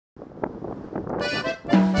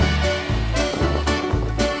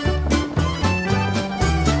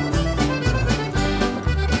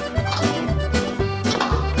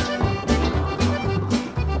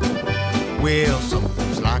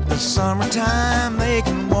summertime they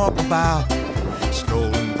can walk about,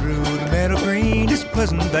 strolling through the meadow green is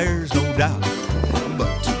pleasant, there's no doubt.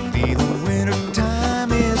 But to me the winter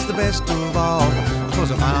time is the best of all,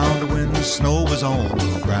 'cause I found it when the snow was on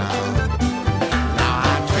the ground. Now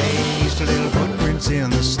I traced little footprints in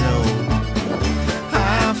the snow,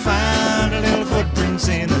 I found little footprints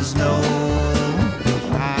in the snow.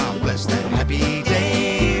 I'll bless that happy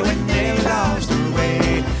day when they lost their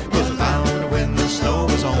way, 'cause I found it when the snow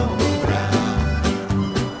was on the ground.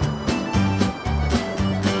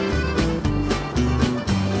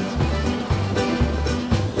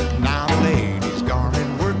 Now the ladies'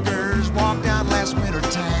 garment workers walked out last winter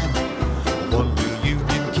time. One little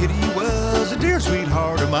Union kitty was a dear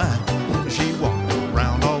sweetheart of mine. She walked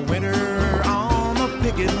around all winter on the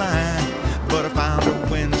picket line, but I found her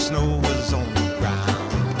when the snow was on the ground.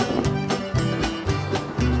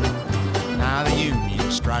 Now the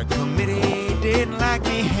Union Strike Committee didn't like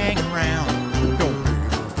me hanging around. Don't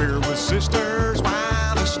interfere with sisters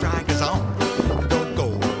while the strike is on. Don't go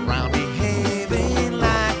around behaving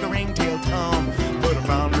like a ring-tailed Tom, but I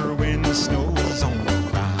found her when the snow was on the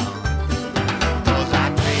ground. 'Cause I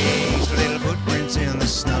traced little footprints in the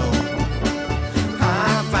snow,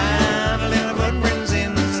 I found little footprints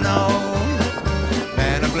in the snow.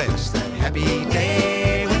 And I bless that happy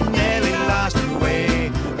day when Nellie lost her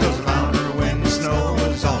way, 'cause I found her when the snow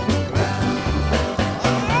was on the ground.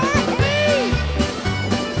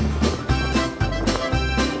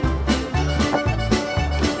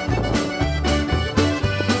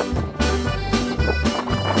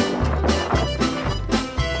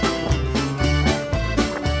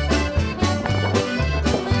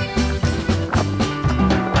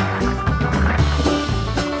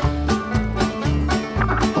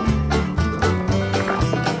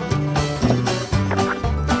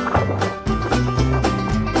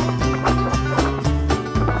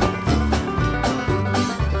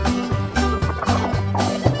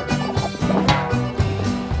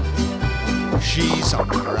 She's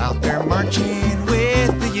somewhere out there marching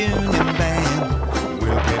with the Union band.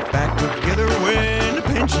 We'll get back together when the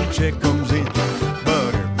pension check comes in.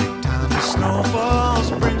 But every time the snow falls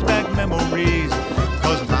brings back memories,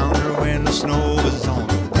 'cause I found her when the snow was on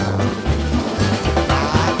the ground.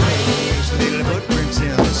 I traced little footprints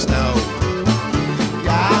in the snow,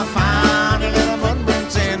 I found little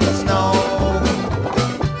footprints in the snow.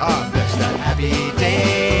 I bless that happy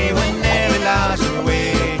day when Nellie lost her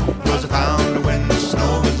way, 'cause I found her when the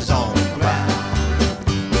snow was on the ground.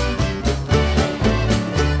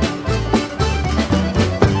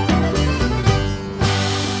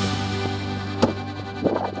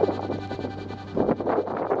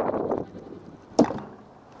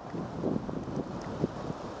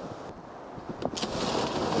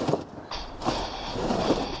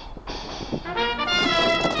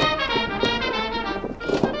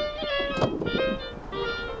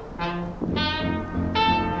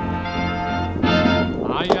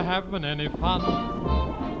 Are you having any fun?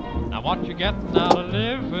 Now what you getting out of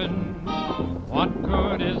living? What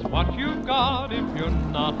good is what you've got if you're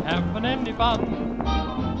not having any fun?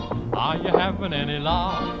 Are you having any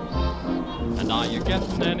laughs? And are you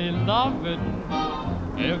getting any loving?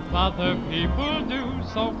 If other people do,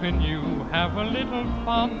 so can you have a little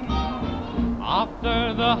fun?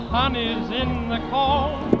 After the honey's in the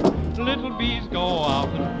comb, little bees go out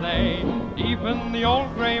and play. Even the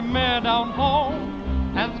old gray mare down home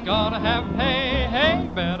has gotta have hay, hey,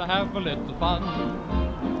 better have a little fun.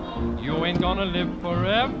 You ain't gonna live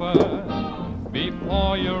forever.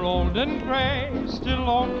 Before you're old and gray, still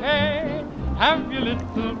okay. Have your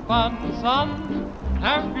little fun, son,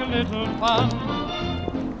 have your little fun.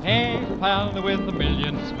 Hey, pal with a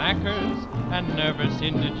million smackers and nervous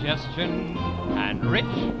indigestion, and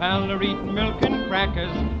rich pal eating milk and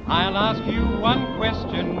crackers, I'll ask you one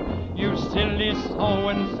question, you silly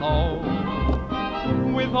so-and-so.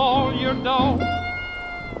 With all your dough,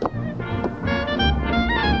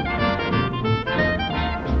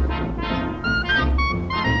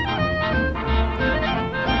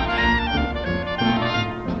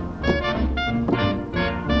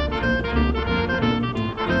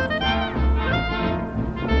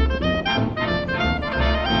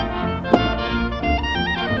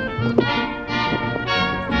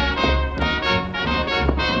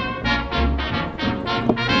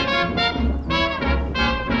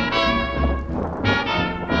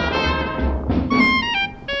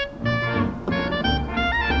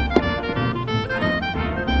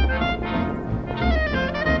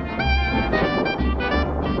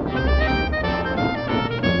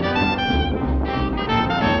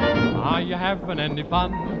 having any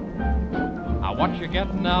fun? Now what you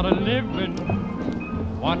getting out of living?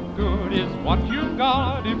 What good is what you've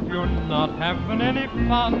got if you're not having any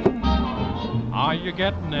fun? Are you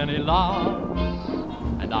getting any laughs?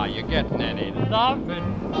 And are you getting any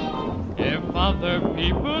loving? If other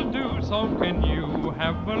people do, so can you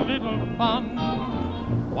have a little fun.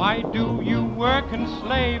 Why do you work and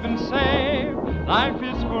slave and save? Life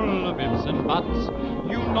is full of ifs and buts.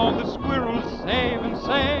 You know the squirrels save and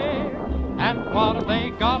save. And what have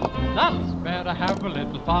they got? Nuts. Better have a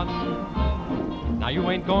little fun. Now you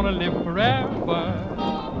ain't gonna live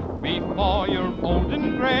forever. Before you're old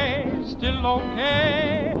and gray, still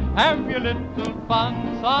okay. Have your little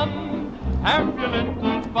fun, son. Have your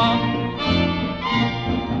little fun.